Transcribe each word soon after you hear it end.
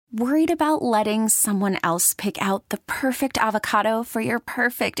Worried about letting someone else pick out the perfect avocado for your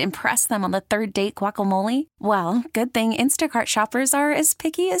perfect impress them on the third date guacamole? Well, good thing Instacart shoppers are as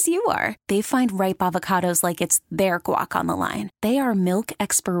picky as you are. They find ripe avocados like it's their guac on the line. They are milk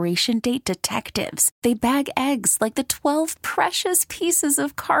expiration date detectives. They bag eggs like the 12 precious pieces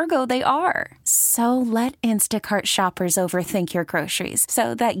of cargo they are. So let Instacart shoppers overthink your groceries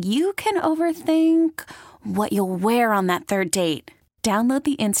so that you can overthink what you'll wear on that third date. Download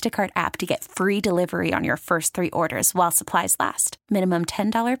the Instacart app to get free delivery on your first 3 orders while supplies last. Minimum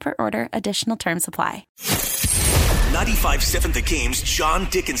 $10 per order. Additional terms apply. 95.7 The Game's John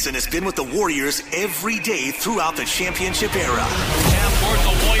Dickinson has been with the Warriors every day throughout the championship era. Half-court,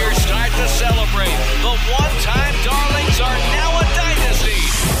 the Warriors start to celebrate. The one-time darlings are now a dynasty.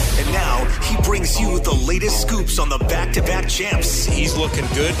 And now he brings you the latest scoops on the back-to-back champs. He's looking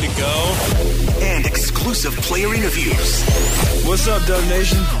good to go. And exclusive player interviews. What's up, Dub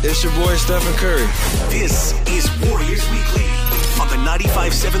Nation? It's your boy, Stephen Curry. This is Warriors Weekly on the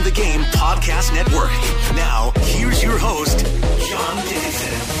 95.7 The Game Podcast Network. Now, here's your host, John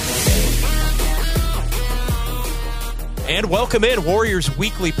Dickinson. And welcome in, Warriors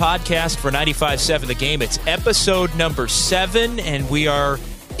Weekly Podcast for 95.7 The Game. It's episode number 7, and we are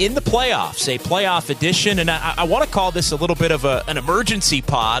in the playoffs, a playoff edition, and I want to call this a little bit of an emergency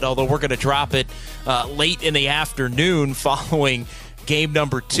pod, although we're going to drop it late in the afternoon following game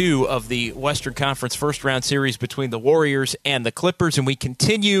number 2 of the Western Conference first-round series between the Warriors and the Clippers, and we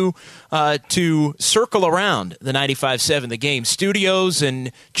continue to circle around the 95.7 The Game studios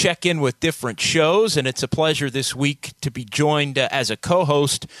and check in with different shows, and it's a pleasure this week to be joined as a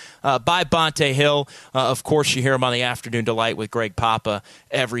co-host by Bonta Hill. Of course, you hear him on the Afternoon Delight with Greg Papa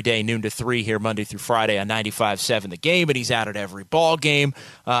every day, noon to 3 here, Monday through Friday on 95.7 The Game, and he's out at every ball game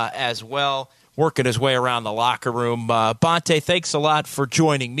as well, working his way around the locker room. Bonta, thanks a lot for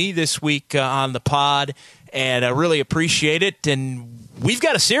joining me this week on the pod, and I really appreciate it. And we've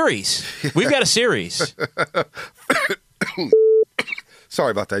got a series.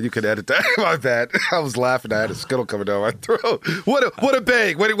 Sorry about that. You could edit that. My bad. I was laughing. I had a skittle coming down my throat. What a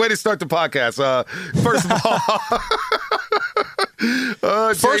bang. Way to start the podcast. First of all,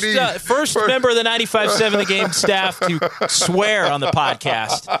 first member of the 95.7 The Game staff to swear on the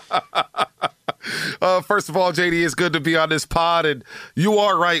podcast. First of all, JD, it's good to be on this pod, and you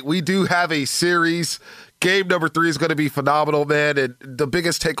are right. We do have a series. Game number 3 is going to be phenomenal, man, and the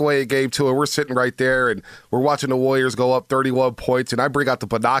biggest takeaway in game 2, and we're sitting right there, and we're watching the Warriors go up 31 points, and I bring out the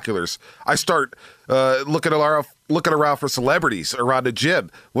binoculars. I start looking around for celebrities around the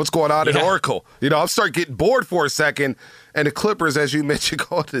gym. What's going on in Oracle? I'm starting getting bored for a second, and the Clippers, as you mentioned,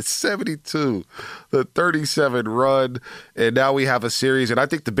 going to 72, the 37 run, and now we have a series. And I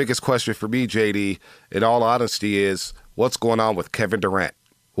think the biggest question for me, JD, in all honesty, is what's going on with Kevin Durant?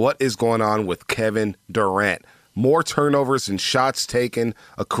 What is going on with Kevin Durant? More turnovers and shots taken,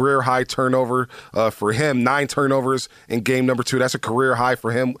 a career-high turnover for him, 9 turnovers in game number 2. That's a career high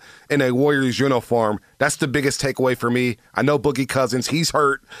for him in a Warriors uniform. That's the biggest takeaway for me. I know Boogie Cousins, he's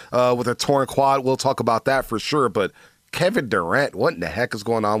hurt with a torn quad. We'll talk about that for sure. But Kevin Durant, what in the heck is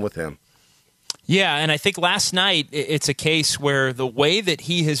going on with him? Yeah, and I think last night it's a case where the way that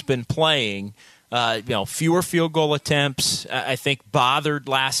he has been playing, fewer field goal attempts, I think bothered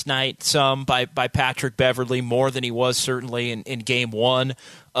last night some by Patrick Beverley more than he was certainly in game 1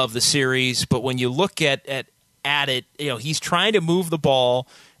 of the series. But when you look at it, he's trying to move the ball,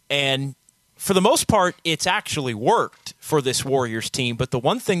 and for the most part, it's actually worked for this Warriors team. But the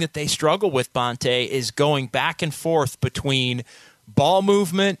one thing that they struggle with, Bonta, is going back and forth between ball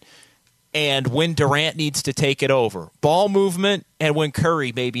movement and when Durant needs to take it over. Ball movement and when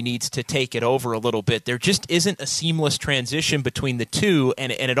Curry maybe needs to take it over a little bit. There just isn't a seamless transition between the two,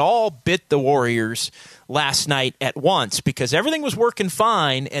 and it all bit the Warriors last night at once because everything was working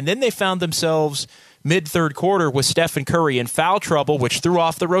fine, and then they found themselves mid-third quarter with Stephen Curry in foul trouble, which threw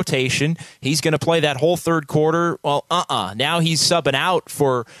off the rotation. He's going to play that whole third quarter. Well, now he's subbing out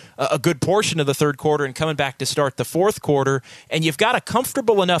for a good portion of the third quarter and coming back to start the fourth quarter. And you've got a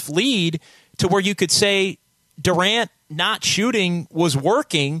comfortable enough lead to where you could say Durant not shooting was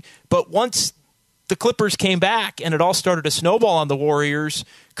working, but once the Clippers came back and it all started to snowball on the Warriors,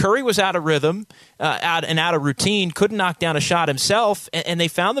 Curry was out of rhythm, out of routine, couldn't knock down a shot himself, and they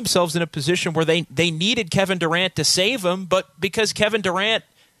found themselves in a position where they needed Kevin Durant to save them, but because Kevin Durant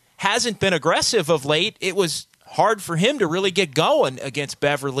hasn't been aggressive of late, it was hard for him to really get going against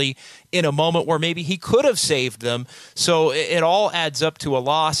Beverly in a moment where maybe he could have saved them. So it all adds up to a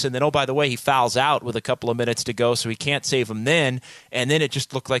loss. And then, oh, by the way, he fouls out with a couple of minutes to go, so he can't save them then. And then it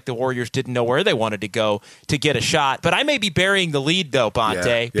just looked like the Warriors didn't know where they wanted to go to get a shot. But I may be burying the lead, though,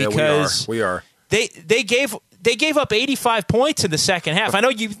 Bonta, because we are. They gave up 85 points in the second half. I know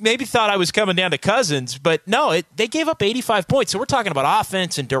you maybe thought I was coming down to Cousins, but no, they gave up 85 points. So we're talking about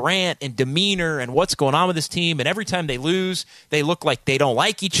offense and Durant and demeanor and what's going on with this team. And every time they lose, they look like they don't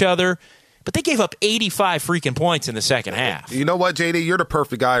like each other. But they gave up 85 freaking points in the second half. You know what, JD? You're the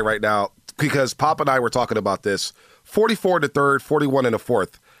perfect guy right now because Pop and I were talking about this. 44 in the third, 41 in the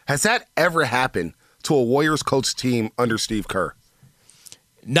fourth. Has that ever happened to a Warriors coach team under Steve Kerr?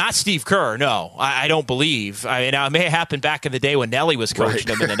 Not Steve Kerr, no. I don't believe. I mean, it may have happened back in the day when Nelly was coaching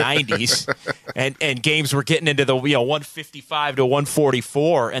them in the 90s, and games were getting into the 155 to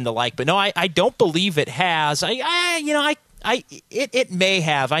 144 and the like. But no, I don't believe it has. It may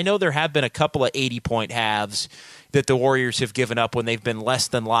have. I know there have been a couple of 80-point halves that the Warriors have given up when they've been less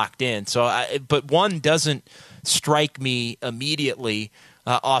than locked in. But one doesn't strike me immedely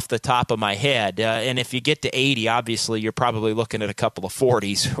off the top of my head. And if you get to 80, obviously you're probably looking at a couple of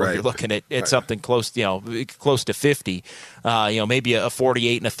 40s, or you're looking at something close to 50. Maybe a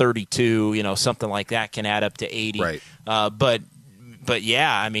 48 and a 32, something like that can add up to 80. Right. But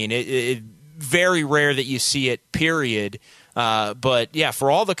yeah, I mean, it very rare that you see it, period. But yeah, for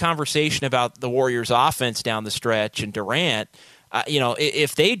all the conversation about the Warriors' offense down the stretch and Durant,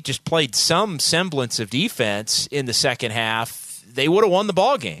 if they just played some semblance of defense in the second half, they would have won the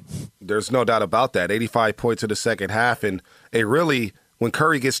ball game. There's no doubt about that. 85 points in the second half, and it really, when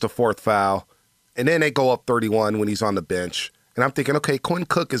Curry gets the fourth foul, and then they go up 31 when he's on the bench, and I'm thinking, okay, Quinn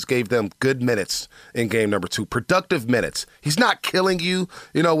Cook has gave them good minutes in game number 2, productive minutes. He's not killing you,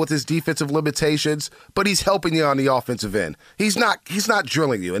 with his defensive limitations, but he's helping you on the offensive end. He's not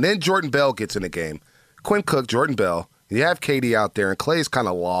drilling you. And then Jordan Bell gets in the game. Quinn Cook, Jordan Bell, you have KD out there, and Clay's kind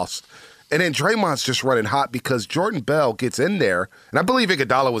of lost. And then Draymond's just running hot because Jordan Bell gets in there. And I believe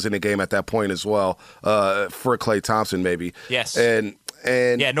Iguodala was in the game at that point as well for Klay Thompson maybe. Yes. And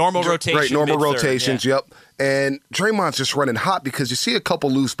normal rotation. Right, normal mid-third, rotations, yeah. Yep. And Draymond's just running hot because you see a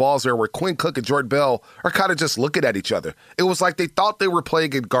couple loose balls there where Quinn Cook and Jordan Bell are kind of just looking at each other. It was like they thought they were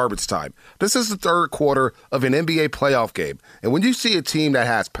playing in garbage time. This is the third quarter of an NBA playoff game. And when you see a team that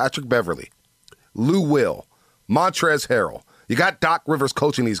has Patrick Beverly, Lou Will, Montrezl Harrell, you got Doc Rivers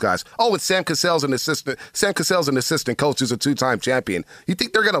coaching these guys. Oh, it's Sam Cassell's an assistant. Sam Cassell's an assistant coach who's a 2-time champion. You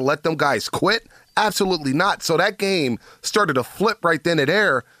think they're going to let them guys quit? Absolutely not. So that game started to flip right then and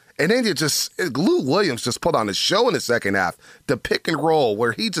there. And then Lou Williams just put on a show in the second half. The pick and roll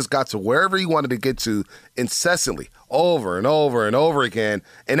where he just got to wherever he wanted to get to incessantly over and over and over again.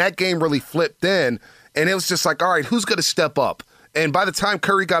 And that game really flipped then. And it was just like, all right, who's going to step up? And by the time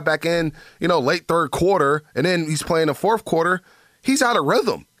Curry got back in, late third quarter, and then he's playing the fourth quarter, he's out of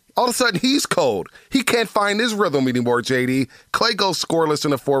rhythm. All of a sudden, he's cold. He can't find his rhythm anymore, JD. Klay goes scoreless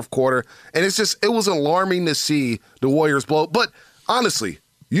in the fourth quarter, and it was alarming to see the Warriors blow. But honestly,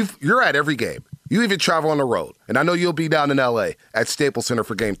 you're at every game. You even travel on the road, and I know you'll be down in L.A. at Staples Center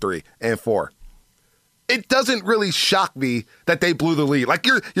for Game 3 and 4. It doesn't really shock me that they blew the lead. Like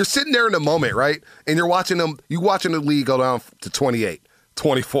you're sitting there in the moment, right? And you're watching the lead go down to 28,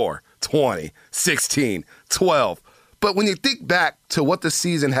 24, 20, 16, 12. But when you think back to what the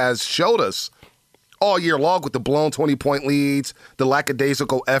season has showed us all year long with the blown 20-point leads, the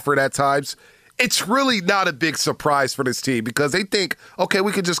lackadaisical effort at times, it's really not a big surprise for this team because they think, okay,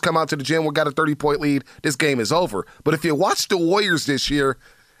 we can just come out to the gym, we got a 30-point lead, this game is over. But if you watch the Warriors this year,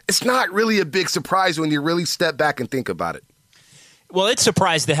 it's not really a big surprise when you really step back and think about it. Well, it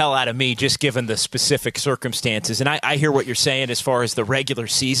surprised the hell out of me just given the specific circumstances. And I hear what you're saying as far as the regular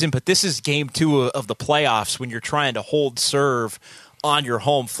season, but this is game 2 of the playoffs when you're trying to hold serve on your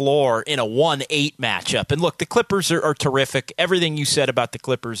home floor in a 1-8 matchup. And look, the Clippers are terrific. Everything you said about the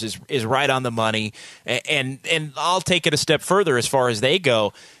Clippers is right on the money. And I'll take it a step further as far as they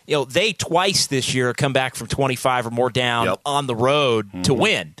go. They twice this year come back from 25 or more down on the road to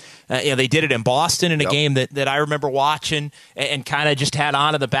win. They did it in Boston in a game that I remember watching and kind of just had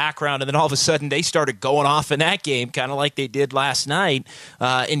on in the background. And then all of a sudden they started going off in that game, kind of like they did last night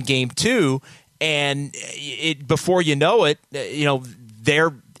in game 2. And before you know it,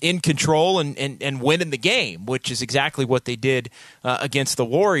 they're in control and winning the game, which is exactly what they did against the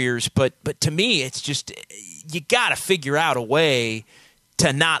Warriors. But to me, it's just you got to figure out a way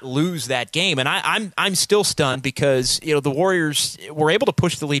to not lose that game. And I'm still stunned because the Warriors were able to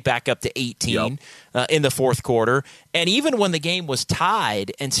push the lead back up to 18 in the fourth quarter. And even when the game was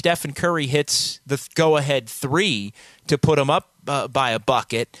tied and Stephen Curry hits the go-ahead three to put them up by a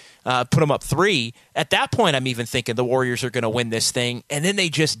bucket, put them up 3, at that point I'm even thinking the Warriors are going to win this thing. And then they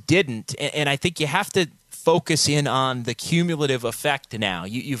just didn't. And I think you have to focus in on the cumulative effect now.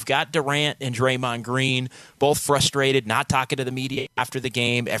 You've got Durant and Draymond Green both frustrated, not talking to the media after the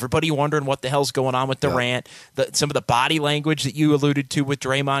game. Everybody wondering what the hell's going on with Durant. Some of the body language that you alluded to with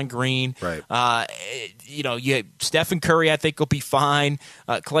Draymond Green. Right. Stephen Curry, I think, will be fine.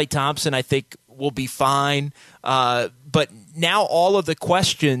 Klay Thompson, I think, will be fine. But now all of the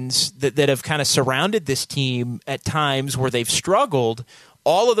questions that have kind of surrounded this team at times where they've struggled,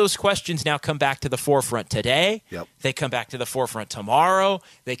 all of those questions now come back to the forefront today. Yep. They come back to the forefront tomorrow.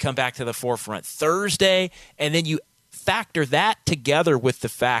 They come back to the forefront Thursday. And then you factor that together with the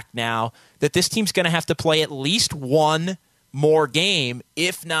fact now that this team's going to have to play at least one more game,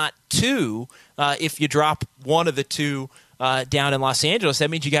 if not 2, if you drop one of the 2 down in Los Angeles. That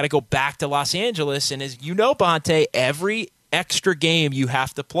means you got to go back to Los Angeles. And as you know, Bonta, every extra game you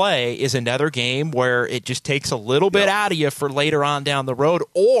have to play is another game where it just takes a little bit out of you for later on down the road,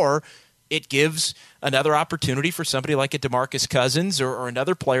 or it gives another opportunity for somebody like a DeMarcus Cousins or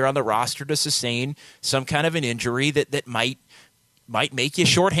another player on the roster to sustain some kind of an injury that might make you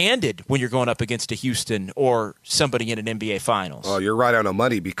shorthanded when you're going up against a Houston or somebody in an NBA Finals. Oh, you're right on the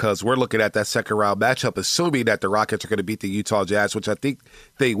money because we're looking at that second-round matchup, assuming that the Rockets are going to beat the Utah Jazz, which I think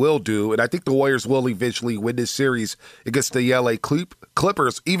they will do, and I think the Warriors will eventually win this series against the LA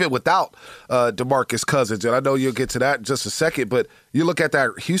Clippers, even without DeMarcus Cousins. And I know you'll get to that in just a second, but you look at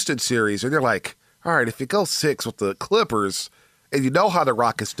that Houston series, and you're like, all right, if you go 6 with the Clippers, and you know how the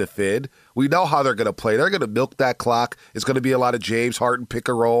Rockets defend. We know how they're going to play. They're going to milk that clock. It's going to be a lot of James Harden pick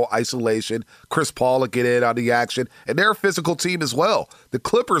and roll, isolation. Chris Paul will get in on the action. And they're a physical team as well. The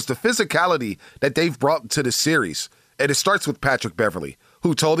Clippers, the physicality that they've brought to the series, and it starts with Patrick Beverley,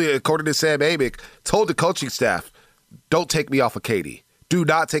 who according to Sam Amick, told the coaching staff, don't take me off of KD. Do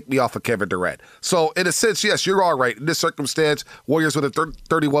not take me off of Kevin Durant. So, in a sense, yes, you're all right. In this circumstance, Warriors with a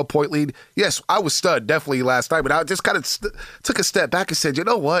 31-point lead. Yes, I was stunned definitely last night, but I just kind of took a step back and said, you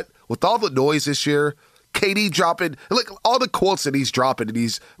know what? With all the noise this year, KD dropping, look, all the quotes that he's dropping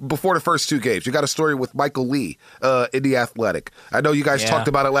before the first 2 games. You got a story with Michael Lee in The Athletic. I know you guys talked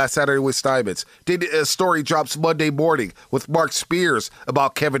about it last Saturday with Steinmetz. Then a story drops Monday morning with Mark Spears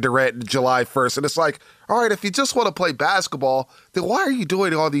about Kevin Durant on July 1st. And it's like, all right, if you just want to play basketball, then why are you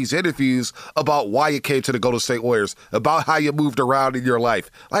doing all these interviews about why you came to the Golden State Warriors, about how you moved around in your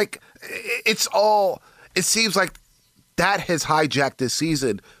life? Like, it seems like that has hijacked this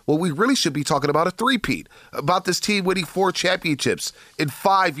season. Well, we really should be talking about a three-peat, about this team winning 4 championships in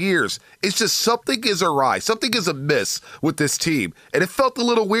 5 years. It's just something is awry. Something is amiss with this team. And it felt a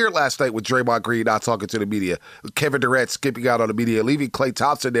little weird last night with Draymond Green not talking to the media, Kevin Durant skipping out on the media, leaving Klay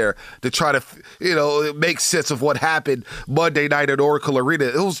Thompson there to try to, make sense of what happened Monday night at Oracle Arena.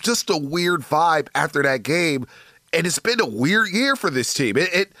 It was just a weird vibe after that game, and it's been a weird year for this team.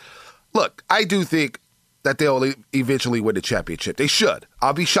 Look, I do think that they'll eventually win the championship. They should.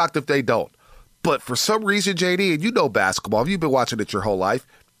 I'll be shocked if they don't. But for some reason, JD, and you know basketball, you've been watching it your whole life,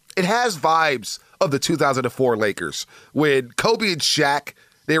 it has vibes of the 2004 Lakers when Kobe and Shaq,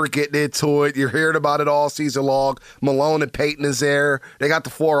 they were getting into it. You're hearing about it all season long. Malone and Peyton is there. They got the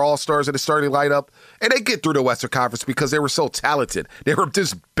 4 All-Stars in the starting lineup. And they get through the Western Conference because they were so talented. They were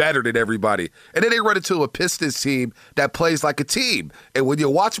just better than everybody. And then they run into a Pistons team that plays like a team. And when you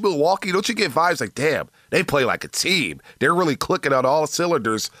watch Milwaukee, don't you get vibes like, damn, they play like a team. They're really clicking on all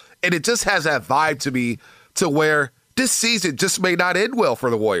cylinders. And it just has that vibe to me to where this season just may not end well for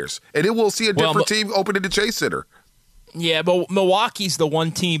the Warriors. And then we'll see a different team open in the Chase Center. Yeah, but Milwaukee's the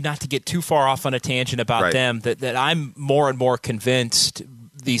one team, not to get too far off on a tangent about them, that I'm more and more convinced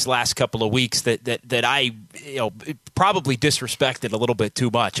these last couple of weeks that I probably disrespected a little bit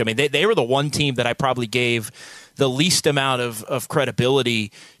too much. I mean, they were the one team that I probably gave the least amount of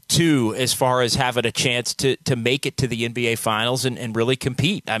credibility to as far as having a chance to make it to the NBA Finals and really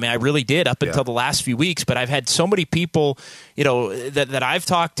compete. I mean, I really did up until the last few weeks, but I've had so many people, that I've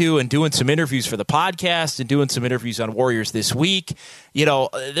talked to and doing some interviews for the podcast and doing some interviews on Warriors this week. There's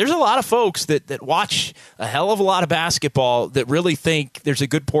a lot of folks that watch a hell of a lot of basketball that really think there's a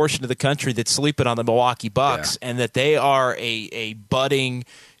good portion of the country that's sleeping on the Milwaukee Bucks and that they are a budding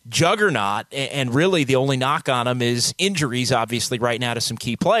juggernaut, and really the only knock on them is injuries, obviously, right now to some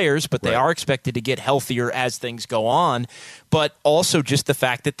key players, but they are expected to get healthier as things go on. But also just the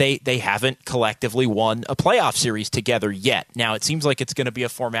fact that they haven't collectively won a playoff series together yet. Now, it seems like it's going to be a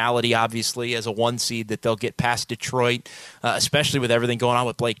formality, obviously, as a 1 seed that they'll get past Detroit, especially with everything going on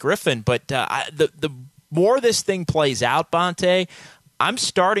with Blake Griffin. But the more this thing plays out, Bonta, I'm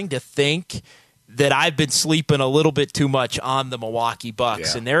starting to think that I've been sleeping a little bit too much on the Milwaukee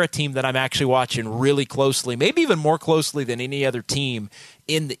Bucks, and they're a team that I'm actually watching really closely, maybe even more closely than any other team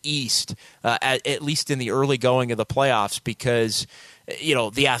in the East, at least in the early going of the playoffs, because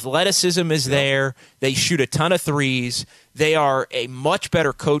the athleticism is there. They shoot a ton of threes. They are a much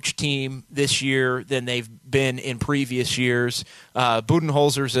better coach team this year than they've been in previous years.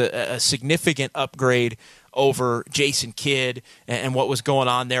 Budenholzer's a significant upgrade over Jason Kidd and what was going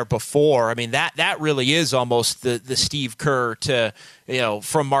on there before. I mean, that really is almost the Steve Kerr to,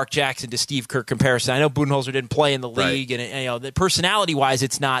 from Mark Jackson to Steve Kerr comparison. I know Budenholzer didn't play in the league, and personality-wise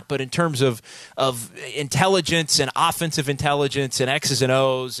it's not, but in terms of intelligence and offensive intelligence and X's and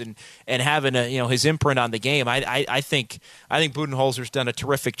O's and having his imprint on the game, I think Budenholzer's done a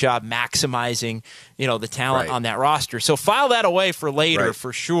terrific job maximizing the talent on that roster. So file that away for later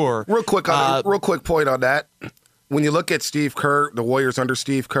for sure. Real quick point on that. When you look at Steve Kerr, the Warriors under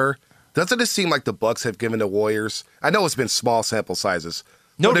Steve Kerr, doesn't it seem like the Bucks have given the Warriors? I know it's been small sample sizes.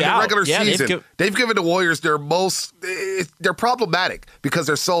 No but doubt. In the regular season, they've given the Warriors they're problematic because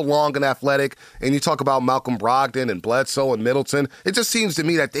they're so long and athletic. And you talk about Malcolm Brogdon and Bledsoe and Middleton. It just seems to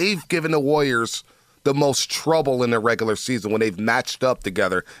me that they've given the Warriors the most trouble in the regular season when they've matched up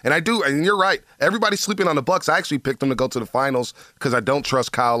together. And you're right. Everybody's sleeping on the Bucks. I actually picked them to go to the finals because I don't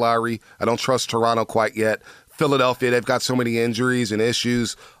trust Kyle Lowry. I don't trust Toronto quite yet. Philadelphia, they've got so many injuries and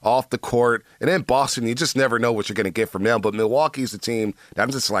issues off the court. And then Boston, you just never know what you're going to get from them. But Milwaukee's a team that I'm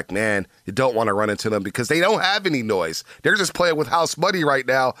just like, man, you don't want to run into them because they don't have any noise. They're just playing with house money right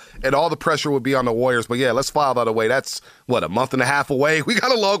now, and all the pressure would be on the Warriors. But yeah, let's file that away. That's, a month and a half away? We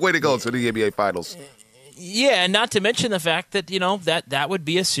got a long way to go to the NBA Finals. Yeah, and not to mention the fact that, that would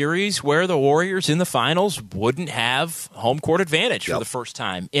be a series where the Warriors in the finals wouldn't have home court advantage for the first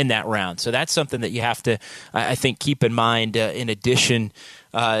time in that round. So that's something that you have to, I think, keep in mind in addition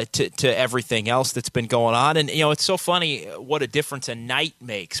to everything else that's been going on. And, it's so funny what a difference a night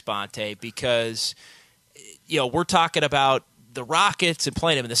makes, Bonta, because, we're talking about the Rockets and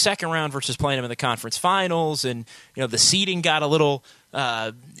playing them in the second round versus playing them in the conference finals. And, the seeding got a little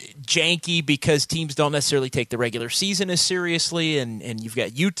janky because teams don't necessarily take the regular season as seriously, and you've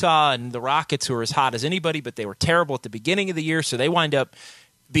got Utah and the Rockets who are as hot as anybody, but they were terrible at the beginning of the year, so they wind up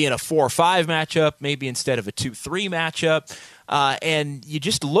being a 4-5 matchup, maybe instead of a 2-3 matchup. And you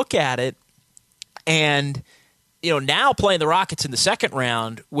just look at it, and now playing the Rockets in the second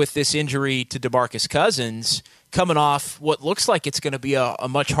round with this injury to DeMarcus Cousins, coming off what looks like it's going to be a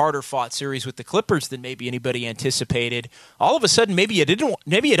much harder fought series with the Clippers than maybe anybody anticipated. All of a sudden, maybe you don't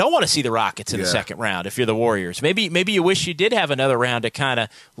want to see the Rockets in the second round if you're the Warriors. Maybe you wish you did have another round to kind of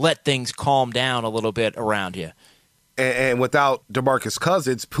let things calm down a little bit around you. And without DeMarcus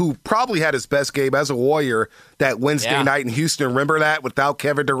Cousins, who probably had his best game as a Warrior that Wednesday night in Houston. Remember that? Without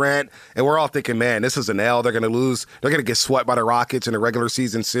Kevin Durant. And we're all thinking, man, this is an L. They're going to lose. They're going to get swept by the Rockets in the regular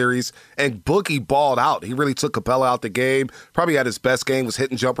season series. And Boogie balled out. He really took Capella out the game. Probably had his best game, was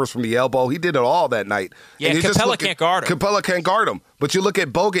hitting jumpers from the elbow. He did it all that night. Yeah, Capella can't guard him. Capella can't guard him. But you look at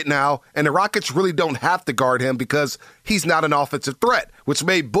Bogut now, and the Rockets really don't have to guard him because he's not an offensive threat, which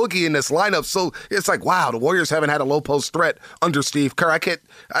made Boogie in this lineup. So it's like, wow, the Warriors haven't had a low-post threat under Steve Kerr.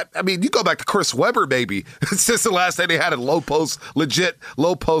 I mean, you go back to Chris Webber, maybe, since the last time they had a legit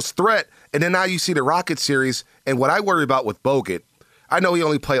low-post threat. And then now you see the Rockets series, and what I worry about with Bogut, I know he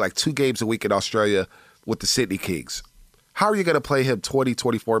only played like 2 games a week in Australia with the Sydney Kings. How are you going to play him 20,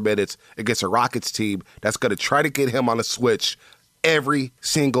 24 minutes against a Rockets team that's going to try to get him on a switch every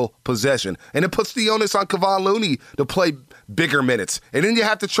single possession? And it puts the onus on Kevon Looney to play bigger minutes. And then you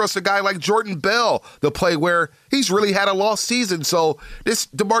have to trust a guy like Jordan Bell to play where he's really had a lost season. So this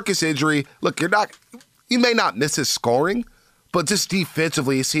DeMarcus injury, look, you may not miss his scoring, but just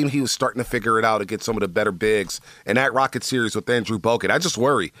defensively, it seemed he was starting to figure it out against some of the better bigs. And that Rocket series with Andrew Bogut, I just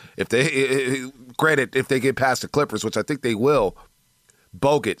worry if they get past the Clippers, which I think they will,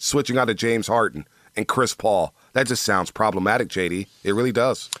 Bogut switching out to James Harden and Chris Paul. That just sounds problematic, JD. It really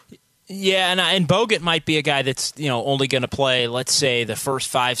does. Yeah, and Bogut might be a guy that's only going to play, let's say, the first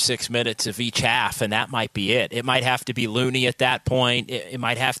 5-6 minutes of each half, and that might be it. It might have to be Looney at that point. It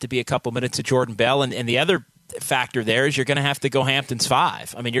might have to be a couple minutes of Jordan Bell, and the other factor there is you're going to have to go Hamptons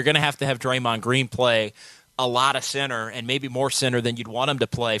 5. I mean, you're going to have Draymond Green play a lot of center and maybe more center than you'd want him to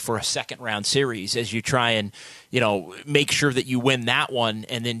play for a second-round series as you try and, make sure that you win that one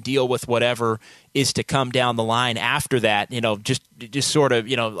and then deal with whatever is to come down the line after that, just sort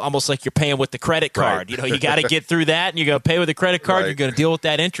of, almost like you're paying with the credit card. Right. You got to get through that, and you're going to pay with the credit card. Right. You're going to deal with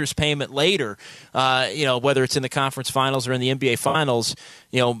that interest payment later, whether it's in the conference finals or in the NBA finals,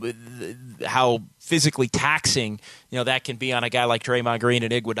 how physically taxing, that can be on a guy like Draymond Green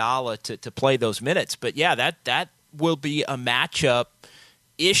and Iguodala to play those minutes. But, yeah, that will be a matchup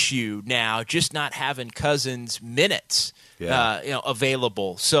issue now, just not having Cousins minutes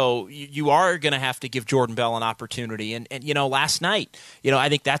available. So you are going to have to give Jordan Bell an opportunity. And last night, I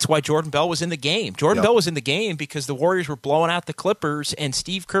think that's why Jordan Bell was in the game. Jordan Bell was in the game because the Warriors were blowing out the Clippers, and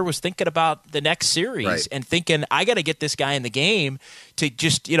Steve Kerr was thinking about the next series and thinking, I got to get this guy in the game to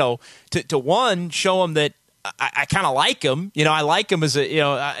just, to one, show him that I kind of like him. I like him as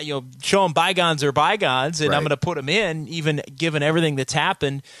show him bygones are bygones, and I'm going to put him in, even given everything that's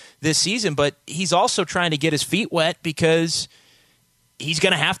happened this season. But he's also trying to get his feet wet because he's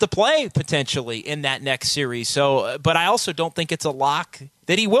going to have to play potentially in that next series. So, but I also don't think it's a lock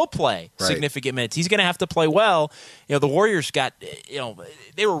that he will play significant minutes. He's going to have to play well. The Warriors got,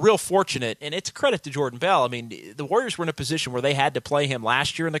 they were real fortunate, and it's a credit to Jordan Bell. I mean, the Warriors were in a position where they had to play him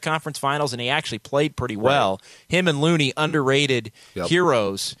last year in the conference finals, and he actually played pretty well. Him and Looney, underrated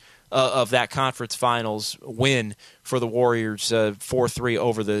heroes of that conference finals win for the Warriors, 4-3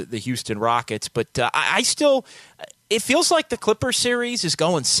 over the Houston Rockets. But I still... It feels like the Clippers series is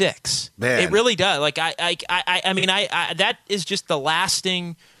going 6. Man. It really does. Like I mean, that is just the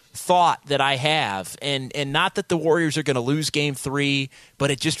lasting thought that I have, and not that the Warriors are going to lose Game 3,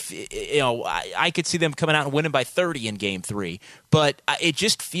 but it just I could see them coming out and winning by 30 in Game 3. But it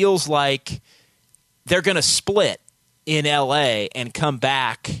just feels like they're going to split in LA and come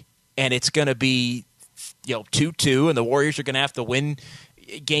back, and it's going to be 2-2, and the Warriors are going to have to win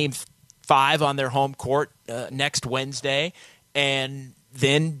Game 5 on their home court next Wednesday, and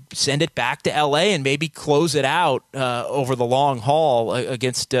then send it back to L.A. and maybe close it out over the long haul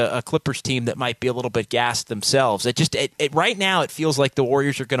against a Clippers team that might be a little bit gassed themselves. Right now it feels like the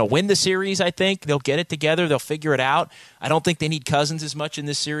Warriors are going to win the series. I think they'll get it together. They'll figure it out. I don't think they need Cousins as much in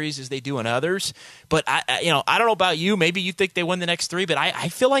this series as they do in others. But I don't know about you. Maybe you think they win the next 3, but I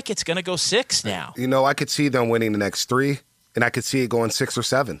feel like it's going to go 6 now. I could see them winning the next 3, and I could see it going 6 or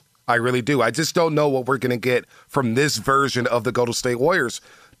 7. I really do. I just don't know what we're going to get from this version of the Golden State Warriors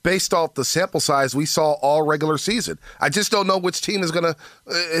based off the sample size we saw all regular season. I just don't know which team is going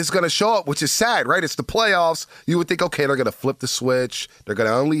to show up, which is sad, right? It's the playoffs. You would think, okay, they're going to flip the switch. They're going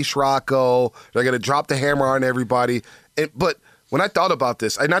to unleash Rocco. They're going to drop the hammer on everybody. But when I thought about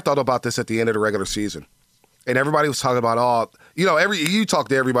this, and I thought about this at the end of the regular season, and everybody was talking about, you talk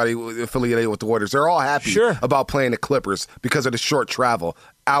to everybody affiliated with the Warriors. They're all happy about playing the Clippers because of the short travel.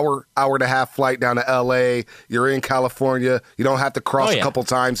 Hour and a half flight down to L.A. You're in California. You don't have to cross a couple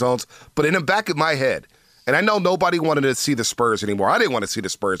time zones. But in the back of my head, and I know nobody wanted to see the Spurs anymore. I didn't want to see the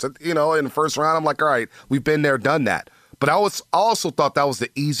Spurs. In the first round, I'm like, all right, we've been there, done that. But I also thought that was the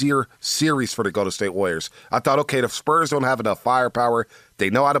easier series for the Golden State Warriors. I thought, okay, the Spurs don't have enough firepower. They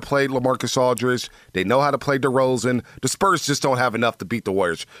know how to play LaMarcus Aldridge. They know how to play DeRozan. The Spurs just don't have enough to beat the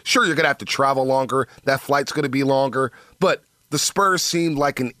Warriors. Sure, you're going to have to travel longer. That flight's going to be longer. But the Spurs seemed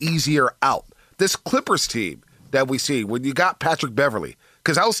like an easier out. This Clippers team that we see, when you got Patrick Beverley,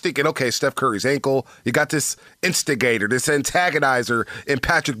 because I was thinking, okay, Steph Curry's ankle, you got this instigator, this antagonizer in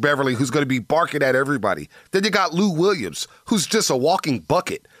Patrick Beverley who's going to be barking at everybody. Then you got Lou Williams, who's just a walking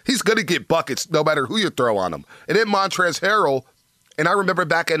bucket. He's going to get buckets no matter who you throw on him. And then Montrezl Harrell, and I remember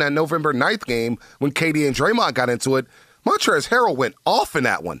back in that November 9th game when KD and Draymond got into it, Montrezl Harrell went off in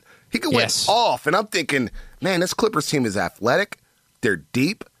that one. He went off, and I'm thinking, man, this Clippers team is athletic. They're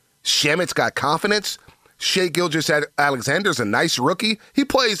deep. Shamit's got confidence. Shai Gilgeous-Alexander's a nice rookie. He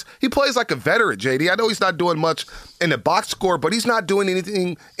plays like a veteran, JD. I know he's not doing much in the box score, but he's not doing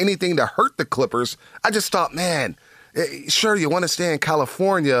anything to hurt the Clippers. I just thought, man, sure, you want to stay in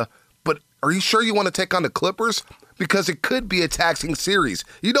California, but are you sure you want to take on the Clippers? Because it could be a taxing series.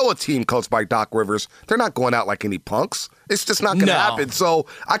 You know a team coached by Doc Rivers, they're not going out like any punks. It's just not going to happen. So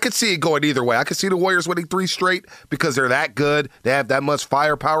I could see it going either way. I could see the Warriors winning 3 straight because they're that good. They have that much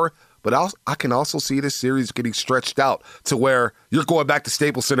firepower. But I can also see this series getting stretched out to where you're going back to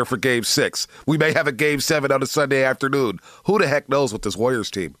Staples Center for Game 6. We may have a Game 7 on a Sunday afternoon. Who the heck knows with this Warriors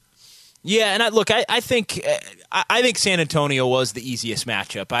team? Yeah, and I think San Antonio was the easiest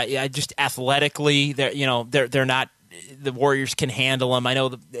matchup. I just athletically, they're not the Warriors can handle them. I know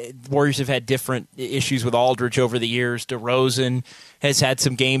the Warriors have had different issues with Aldridge over the years. DeRozan has had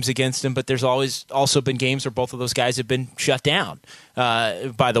some games against him, but there's always also been games where both of those guys have been shut down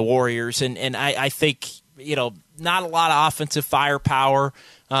by the Warriors. And I think, not a lot of offensive firepower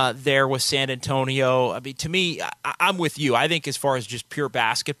there with San Antonio. I mean, to me, I'm with you. I think as far as just pure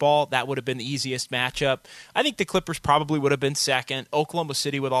basketball, that would have been the easiest matchup. I think the Clippers probably would have been second. Oklahoma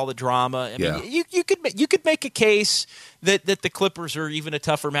City with all the drama. I mean, you could make a case that the Clippers are even a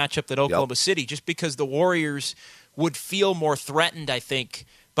tougher matchup than Oklahoma City, just because the Warriors would feel more threatened, I think,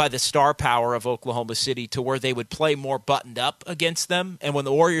 by the star power of Oklahoma City, to where they would play more buttoned up against them. And when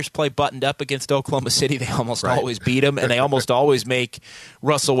the Warriors play buttoned up against Oklahoma City, they almost always beat them, and they almost always make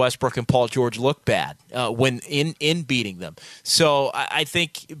Russell Westbrook and Paul George look bad when in beating them. So I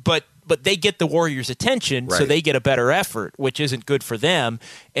think, but they get the Warriors' attention, so they get a better effort, which isn't good for them.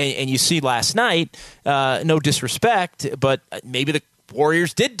 And you see last night, no disrespect, but maybe the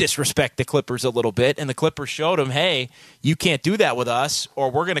Warriors did disrespect the Clippers a little bit, and the Clippers showed them, hey, you can't do that with us, or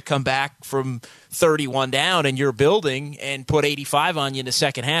we're going to come back from 31 down in your building and put 85 on you in the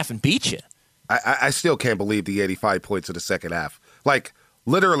second half and beat you. I still can't believe the 85 points in the second half. Like,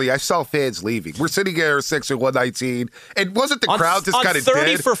 literally, I saw fans leaving. We're sitting here at 6 and 119, and wasn't the crowd just kind of dead?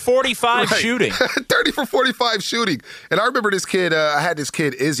 30 for 45 shooting. 30 for 45 shooting. And I remember this kid, I had this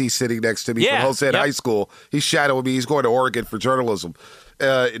kid, Izzy, sitting next to me from Hosea High School. He's shadowing me. He's going to Oregon for journalism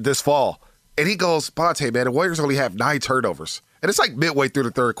this fall. And he goes, Bonta, man, the Warriors only have 9 turnovers. And it's like midway through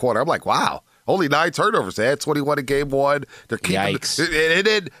the third quarter. I'm like, wow, only 9 turnovers. They had 21 in game 1. They're keeping and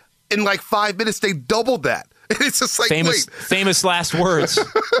then in like 5 minutes, they doubled that. It's just like, famous last words.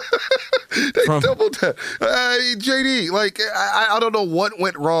 They doubled that. JD, like, I don't know what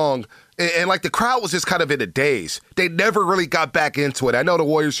went wrong. And like, the crowd was just kind of in a daze. They never really got back into it. I know the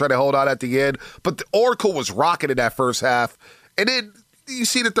Warriors tried to hold on at the end, but the Oracle was rocking in that first half. And then you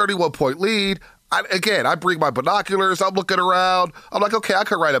see the 31-point lead. I bring my binoculars. I'm looking around. I'm like, okay, I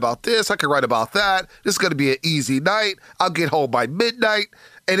could write about this. I could write about that. This is going to be an easy night. I'll get home by midnight.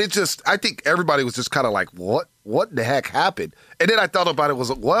 And I think everybody was just kind of like, what the heck happened? And then I thought about it,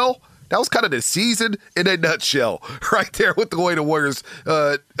 that was kind of the season in a nutshell right there with the way the Warriors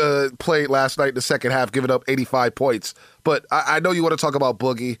played last night in the second half, giving up 85 points. But I know you want to talk about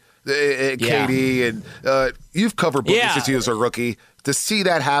Boogie and KD, and you've covered Boogie since he was a rookie. To see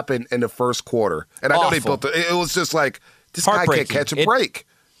that happen in the first quarter, and I know they built it was just like, this guy can't catch a break.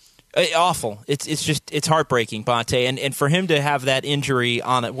 Awful. It's heartbreaking, Bonta, and for him to have that injury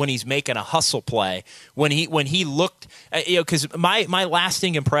on it when he's making a hustle play, when he looked, because my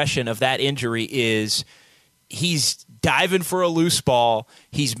lasting impression of that injury is he's diving for a loose ball,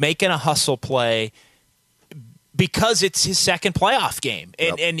 he's making a hustle play because it's his second playoff game,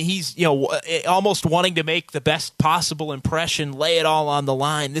 and he's almost wanting to make the best possible impression, lay it all on the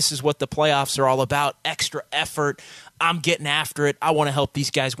line. This is what the playoffs are all about: extra effort. I'm getting after it. I want to help these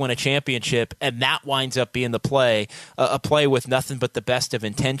guys win a championship, and that winds up being the play, a play with nothing but the best of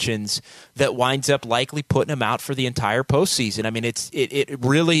intentions that winds up likely putting him out for the entire postseason. I mean, it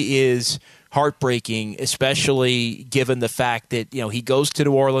really is heartbreaking, especially given the fact that he goes to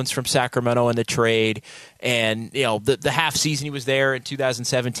New Orleans from Sacramento in the trade, and the half season he was there in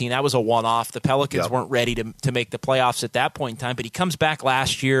 2017, that was a one-off. The Pelicans weren't ready to make the playoffs at that point in time, but he comes back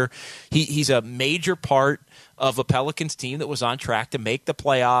last year. He's a major part of a Pelicans team that was on track to make the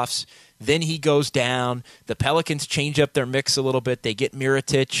playoffs. Then he goes down. The Pelicans change up their mix a little bit. They get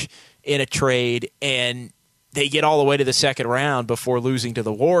Mirotic in a trade, and they get all the way to the second round before losing to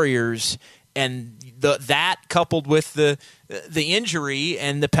the Warriors. And that coupled with the injury,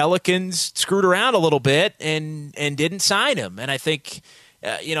 and the Pelicans screwed around a little bit and didn't sign him. And I think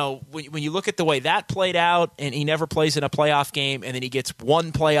when you look at the way that played out, and he never plays in a playoff game, and then he gets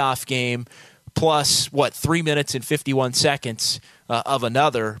one playoff game plus 3 minutes and 51 seconds of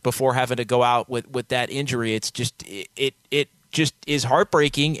another before having to go out with that injury. It's just it just is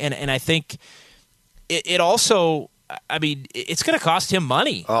heartbreaking, and I think it also, I mean, it's going to cost him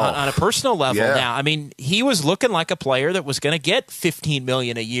money on a personal level now. I mean, he was looking like a player that was going to get $15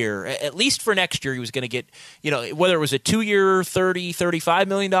 million a year, at least for next year. He was going to get, whether it was a 2-year, $35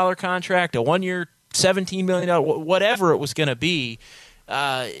 million contract, a 1-year, $17 million, whatever it was going to be.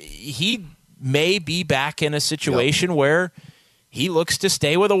 He may be back in a situation where he looks to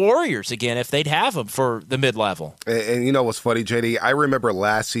stay with the Warriors again if they'd have him for the mid-level. And you know what's funny, JD? I remember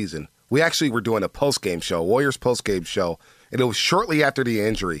last season, we actually were doing a post-game show, Warriors post-game show, and it was shortly after the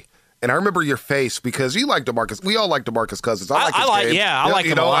injury. And I remember your face because you like DeMarcus. We all like DeMarcus Cousins. I like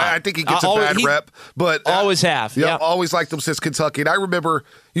him a lot. I think he gets a bad rep, but always have. Always liked him since Kentucky. And I remember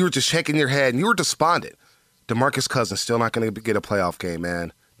you were just shaking your head and you were despondent. DeMarcus Cousins still not going to get a playoff game,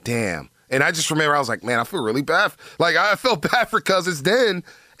 man. Damn. And I just remember I was like, man, I feel really bad. Like, I felt bad for Cousins then.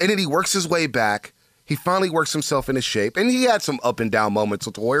 And then he works his way back. He finally works himself into shape. And he had some up and down moments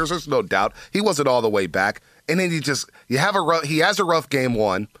with the Warriors. There's no doubt. He wasn't all the way back. And then he has a rough game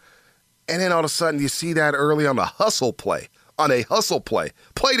one. And then all of a sudden you see that early on a hustle play.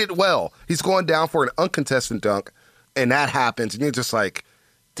 Played it well. He's going down for an uncontested dunk. And that happens. And you're just like,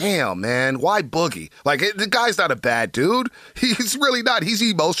 damn, man, why Boogie? Like, the guy's not a bad dude. He's really not. He's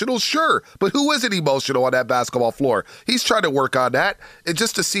emotional, sure. But who isn't emotional on that basketball floor? He's trying to work on that. And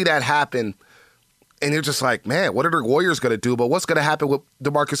just to see that happen, and you're just like, man, what are the Warriors going to do? But what's going to happen with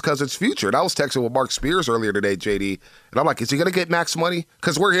DeMarcus Cousins' future? And I was texting with Mark Spears earlier today, JD, and I'm like, is he going to get max money?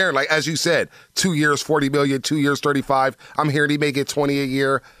 Because we're hearing, like, as you said, 2 years, $40 million, 2 years, $35. I'm hearing he may get $20 a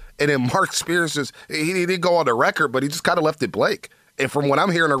year. And then Mark Spears, he didn't go on the record, but he just kind of left it blank. And from what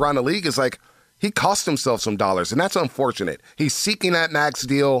I'm hearing around the league, it's like he cost himself some dollars, and that's unfortunate. He's seeking that max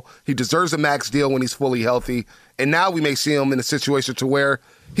deal. He deserves a max deal when he's fully healthy. And now we may see him in a situation to where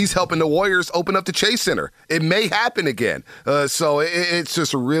he's helping the Warriors open up the Chase Center. It may happen again. So it's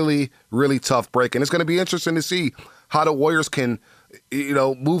just a really, really tough break. And it's going to be interesting to see how the Warriors can,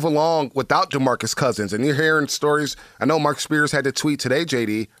 move along without DeMarcus Cousins. And you're hearing stories. I know Mark Spears had to tweet today,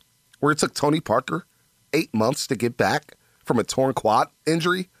 JD, where it took Tony Parker 8 months to get back from a torn quad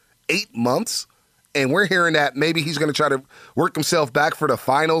injury. 8 months. And we're hearing that maybe he's going to try to work himself back for the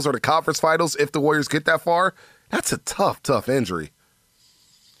finals or the conference finals if the Warriors get that far. That's a tough, tough injury.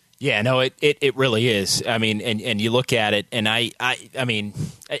 Yeah, no, it really is. I mean, and you look at it, and I mean,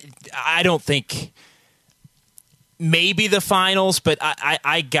 I don't think maybe the finals, but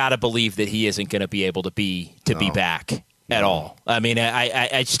I gotta believe that he isn't going to be able to be back at all. I mean,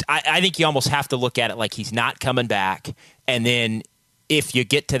 I think you almost have to look at it like he's not coming back, and then if you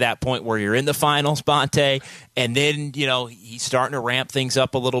get to that point where you're in the finals, Bonta, and then, he's starting to ramp things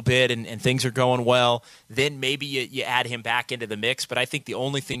up a little bit and things are going well, then maybe you add him back into the mix. But I think the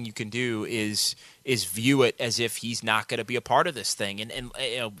only thing you can do is view it as if he's not going to be a part of this thing and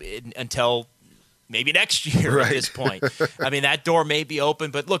until maybe next year at this point. I mean, that door may be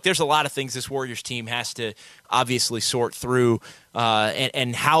open. But, look, there's a lot of things this Warriors team has to obviously sort through,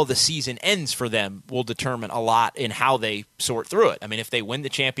 and how the season ends for them will determine a lot in how they sort through it. I mean, if they win the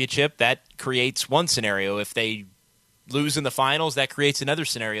championship, that creates one scenario. If they lose in the finals, that creates another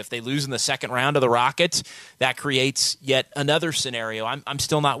scenario. If they lose in the second round of the Rockets, that creates yet another scenario. I'm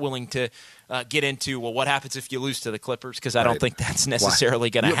still not willing to get into, well, what happens if you lose to the Clippers? Because I don't think that's necessarily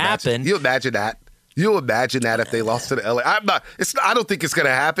going to happen. You imagine that? You imagine that if they lost to the LA? I don't think it's going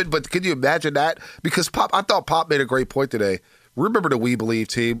to happen, but can you imagine that? Because I thought Pop made a great point today. Remember the We Believe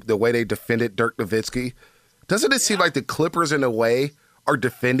team, the way they defended Dirk Nowitzki? Doesn't it seem like the Clippers, in a way, are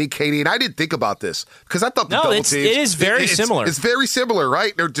defending KD? And I didn't think about this because I thought the double teams. It is very similar. It's very similar,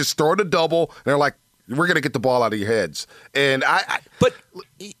 right? They're just throwing a double, and they're like, we're going to get the ball out of your heads. And But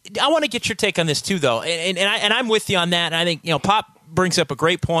I want to get your take on this too, though, and I'm with you on that. And I think Pop brings up a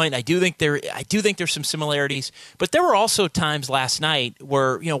great point. I do think there's some similarities, but there were also times last night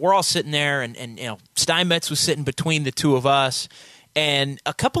where we're all sitting there, and Steinmetz was sitting between the two of us, and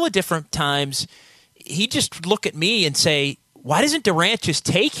a couple of different times he just look at me and say, "Why doesn't Durant just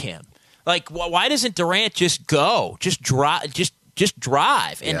take him? Like, why doesn't Durant just go, just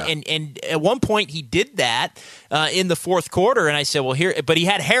drive?" And at one point he did that in the fourth quarter, and I said, well, but he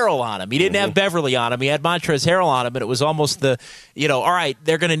had Harrell on him. He didn't have Beverly on him. He had Montrezl Harrell on him, and it was almost all right,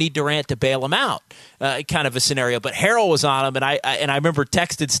 they're going to need Durant to bail him out kind of a scenario. But Harrell was on him, and I remember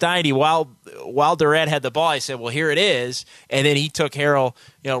texted Steiny while Durant had the ball. I said, well, here it is, and then he took Harrell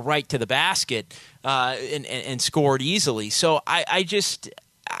right to the basket and scored easily. So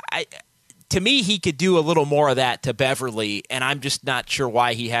to me, he could do a little more of that to Beverly, and I'm just not sure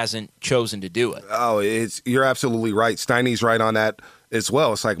why he hasn't chosen to do it. Oh, you're absolutely right. Steiny's right on that as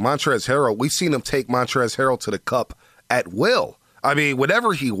well. It's like Montrezl Harrell. We've seen him take Montrezl Harrell to the cup at will. I mean,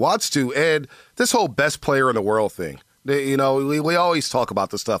 whenever he wants to. And this whole best player in the world thing, we always talk about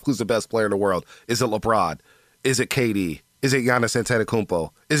this stuff. Who's the best player in the world? Is it LeBron? Is it KD? Is it Giannis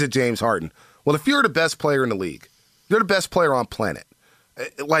Antetokounmpo? Is it James Harden? Well, if you're the best player in the league, you're the best player on planet.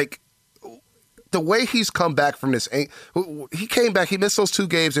 Like, the way he's come back from this, he came back, he missed those 2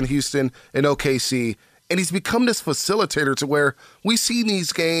 games in Houston and OKC, and he's become this facilitator to where we see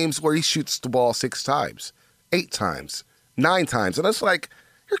these games where he shoots the ball 6 times, 8 times, 9 times. And it's like,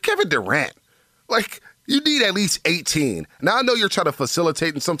 you're Kevin Durant. Like, you need at least 18. Now, I know you're trying to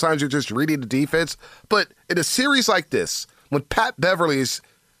facilitate, and sometimes you're just reading the defense, but in a series like this, when Pat Beverly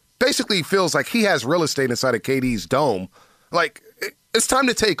basically feels like he has real estate inside of KD's dome, like, it's time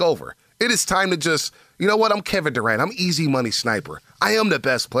to take over. It is time to just, you know what, I'm Kevin Durant. I'm easy money sniper. I am the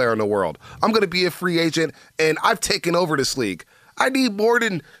best player in the world. I'm going to be a free agent, and I've taken over this league. I need more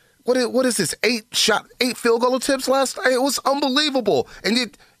than, what is this, 8 field goal attempts last night? It was unbelievable. And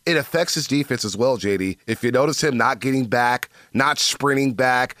it affects his defense as well, JD. If you notice him not getting back, not sprinting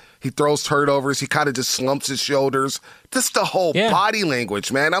back, he throws turnovers, he kind of just slumps his shoulders. Just the whole body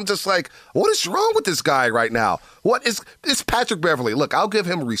language, man. I'm just like, what is wrong with this guy right now? What is Patrick Beverley? Look, I'll give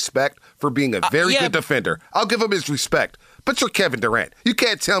him respect for being a very good defender. I'll give him his respect. But you're Kevin Durant. You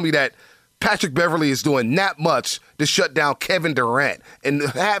can't tell me that Patrick Beverley is doing that much to shut down Kevin Durant and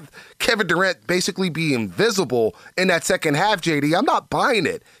have Kevin Durant basically be invisible in that second half, JD. I'm not buying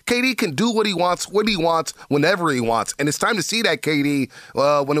it. KD can do what he wants, whenever he wants. And it's time to see that, KD,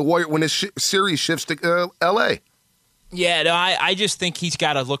 when the series shifts to L.A. Yeah, no, I just think he's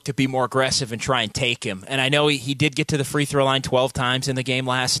got to look to be more aggressive and try and take him. And I know he did get to the free throw line 12 times in the game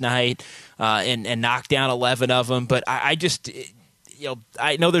last night and knocked down 11 of them. But I just...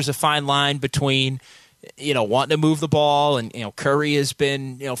 I know there's a fine line between, wanting to move the ball, and, Curry has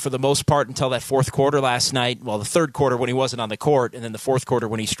been, for the most part until that fourth quarter last night, well, the third quarter when he wasn't on the court, and then the fourth quarter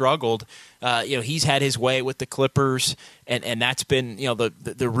when he struggled, he's had his way with the Clippers, and that's been,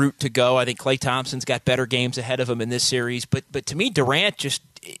 the route to go. I think Klay Thompson's got better games ahead of him in this series, but to me, Durant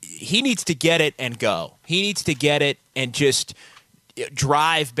he needs to get it and go. He needs to get it and just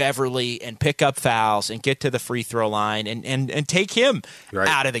drive Beverly and pick up fouls and get to the free throw line and take him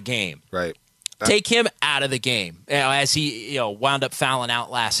out of the game. Right. Take him out of the game as he wound up fouling out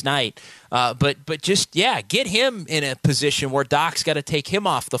last night. But just, get him in a position where Doc's got to take him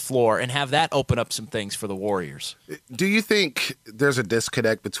off the floor and have that open up some things for the Warriors. Do you think there's a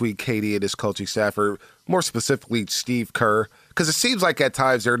disconnect between KD and his coaching staff, or more specifically Steve Kerr? Because it seems like at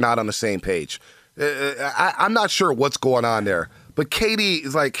times they're not on the same page. I'm not sure what's going on there. But KD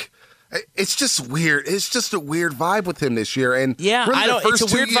is like, it's just weird. It's just a weird vibe with him this year. And really it's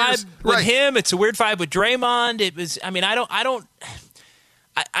a weird vibe with him. It's a weird vibe with Draymond. It was,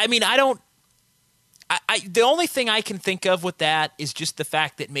 the only thing I can think of with that is just the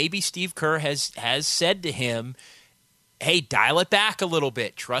fact that maybe Steve Kerr has said to him, hey, dial it back a little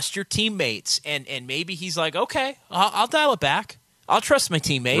bit. Trust your teammates. And maybe he's like, okay, I'll dial it back. I'll trust my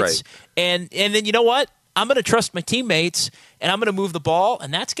teammates. Right. And then you know what? I'm going to trust my teammates, and I'm going to move the ball,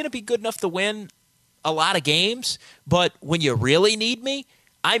 and that's going to be good enough to win a lot of games. But when you really need me,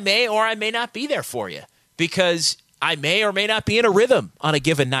 I may or I may not be there for you, because I may or may not be in a rhythm on a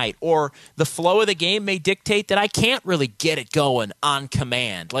given night, or the flow of the game may dictate that I can't really get it going on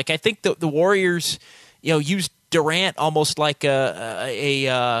command. Like, I think the Warriors, use Durant almost like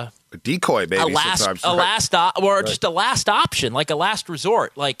a decoy, maybe sometimes. Just a last option, like a last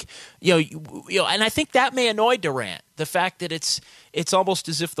resort. Like, and I think that may annoy Durant. The fact that it's almost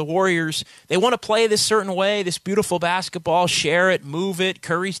as if the Warriors, they want to play this certain way, this beautiful basketball, share it, move it.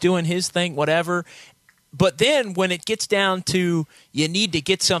 Curry's doing his thing, whatever. But then when it gets down to you need to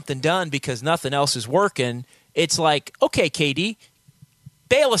get something done because nothing else is working, it's like, okay, KD,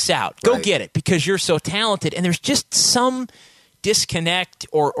 bail us out. Go get it because you're so talented. And there's just some disconnect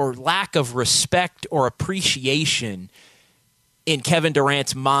or lack of respect or appreciation in Kevin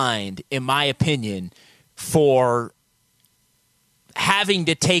Durant's mind, in my opinion, for having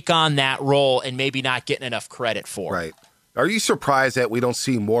to take on that role and maybe not getting enough credit for it. Right. Are you surprised that we don't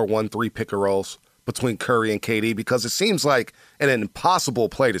see more 1-3 pick and rolls between Curry and KD? Because it seems like an impossible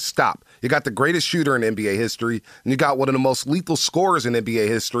play to stop. You got the greatest shooter in NBA history, and you got one of the most lethal scorers in NBA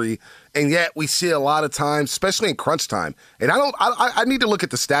history, and yet we see a lot of times, especially in crunch time, and I need to look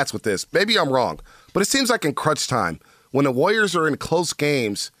at the stats with this. Maybe I'm wrong, but it seems like in crunch time, when the Warriors are in close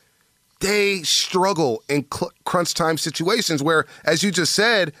games, they struggle in crunch time situations where, as you just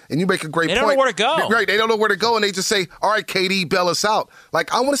said, and you make a great point. They don't know where to go. Right, they don't know where to go, and they just say, all right, KD, bail us out.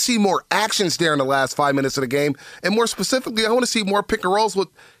 Like, I want to see more actions there in the last 5 minutes of the game, and more specifically, I want to see more pick and rolls with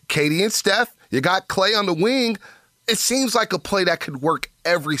KD and Steph. You got Klay on the wing. It seems like a play that could work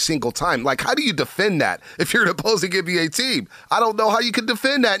every single time. Like, how do you defend that if you're an opposing NBA team? I don't know how you could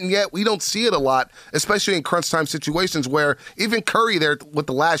defend that, and yet we don't see it a lot, especially in crunch time situations where even Curry there with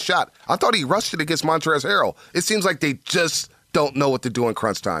the last shot, I thought he rushed it against Montrezl Harrell. It seems like they just don't know what to do in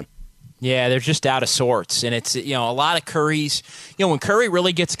crunch time. Yeah, they're just out of sorts. And it's, a lot of Curry's, when Curry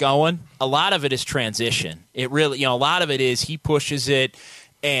really gets going, a lot of it is transition. It really, a lot of it is he pushes it,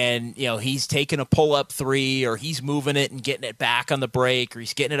 and, he's taking a pull-up three, or he's moving it and getting it back on the break, or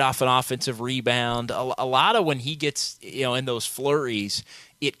he's getting it off an offensive rebound. A lot of when he gets, in those flurries,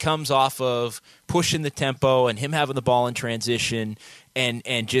 it comes off of pushing the tempo and him having the ball in transition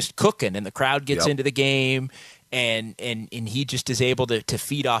and just cooking, and the crowd gets into the game. and he just is able to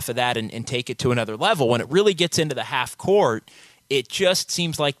feed off of that and take it to another level. When it really gets into the half court, it just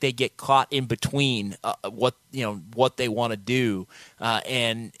seems like they get caught in between what they want to do,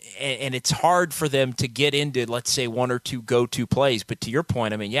 and it's hard for them to get into, let's say, one or two go-to plays. But to your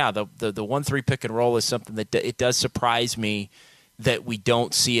point, I mean, yeah, the 1-3 pick and roll is something that it does surprise me that we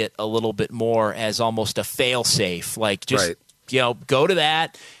don't see it a little bit more as almost a fail-safe, like just go to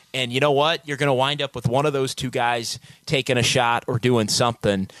that. And you know what? You're going to wind up with one of those two guys taking a shot or doing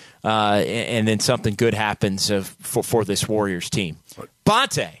something, and then something good happens for this Warriors team.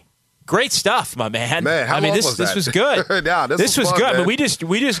 Bonta, great stuff, my man. How long was this was good. Yeah, this was fun, good. Man. I mean,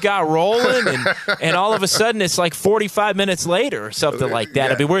 we just got rolling, and all of a sudden it's like 45 minutes later or something like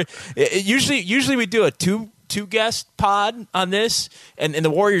that. Yeah. I mean, usually we do a two guest pod on this, and the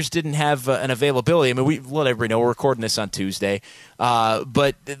Warriors didn't have an availability. I mean, we let everybody know we're recording this on Tuesday,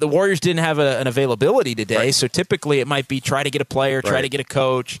 but the Warriors didn't have an availability today. Right. So typically it might be try to get a player, try to get a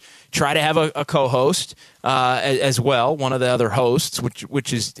coach, try to have a co-host as well, one of the other hosts,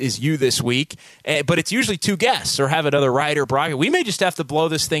 which is you this week. But it's usually two guests or have another writer, broadcast. We may just have to blow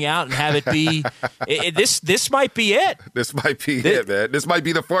this thing out and have it be this might be it. This might be it, man. This might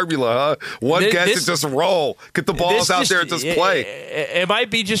be the formula, huh? One guest and just roll. Get the balls out there and just play. It might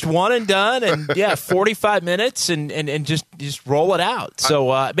be just one and done, and 45 minutes and just roll it out. So,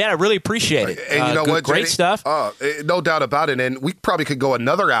 man, I really appreciate it. And you know what, great stuff. No doubt about it. And we probably could go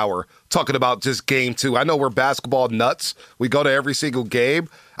another hour talking about just game two. I know we're basketball nuts. We go to every single game.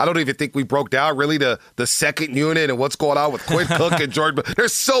 I don't even think we broke down really the second unit and what's going on with Quinn Cook and Jordan.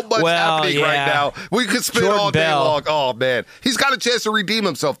 There's so much happening right now. We could spend all day long. Oh, man. He's got a chance to redeem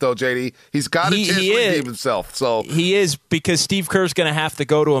himself, though, JD. He's got a chance to redeem himself. So he is, because Steve Kerr's going to have to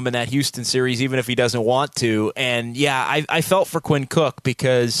go to him in that Houston series, even if he doesn't want to. And, yeah, I felt for Quinn Cook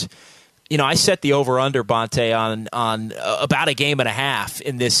because – I set the over-under, Bonta, on about a game and a half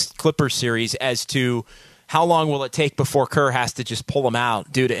in this Clippers series as to how long will it take before Kerr has to just pull him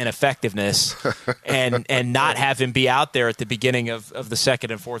out due to ineffectiveness and not have him be out there at the beginning of the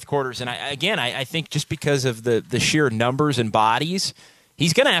second and fourth quarters. And, I think just because of the sheer numbers and bodies,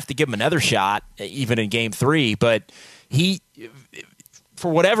 he's going to have to give him another shot, even in Game 3. But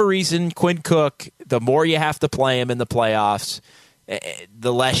for whatever reason, Quinn Cook, the more you have to play him in the playoffs,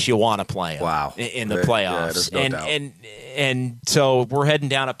 the less you want to play him in the playoffs. And so we're heading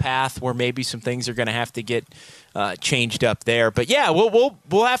down a path where maybe some things are going to have to get changed up there. But yeah, we'll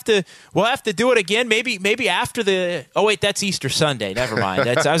have to do it again. Maybe after the that's Easter Sunday. Never mind.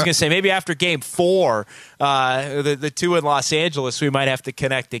 I was going to say maybe after Game 4, the two in Los Angeles, we might have to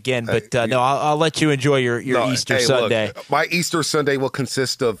connect again. But no, I'll let you enjoy your Easter Sunday. Look, my Easter Sunday will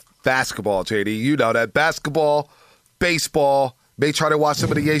consist of basketball, JD. You know that. Basketball, baseball. May try to watch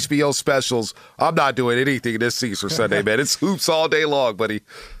some of the HBO specials. I'm not doing anything this Easter Sunday, man. It's hoops all day long, buddy.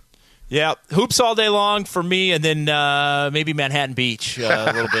 Yeah, hoops all day long for me, and then maybe Manhattan Beach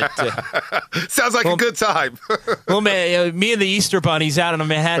a little bit. Sounds like a good time. Me and the Easter Bunnies out on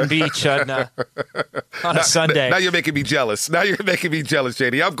Manhattan Beach on a Sunday. Now you're making me jealous.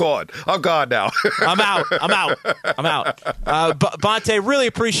 JD. I'm gone now. I'm out. Bonta, really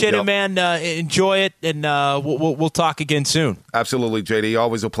appreciate it, man. Enjoy it, and we'll talk again soon. Absolutely, JD.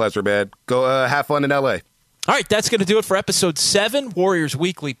 Always a pleasure, man. Go have fun in L.A. All right, that's going to do it for Episode 7, Warriors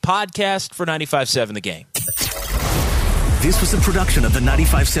Weekly Podcast for 95.7 The Game. This was a production of the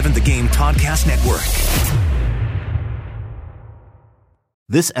 95.7 The Game Podcast Network.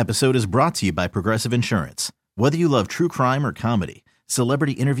 This episode is brought to you by Progressive Insurance. Whether you love true crime or comedy,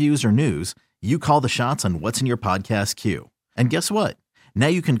 celebrity interviews or news, you call the shots on what's in your podcast queue. And guess what? Now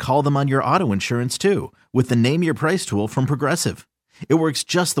you can call them on your auto insurance, too, with the Name Your Price tool from Progressive. It works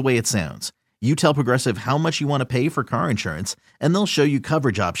just the way it sounds. You tell Progressive how much you want to pay for car insurance, and they'll show you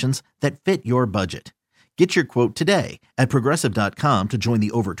coverage options that fit your budget. Get your quote today at Progressive.com to join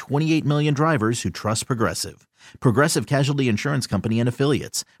the over 28 million drivers who trust Progressive. Progressive Casualty Insurance Company and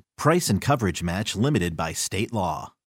Affiliates. Price and coverage match limited by state law.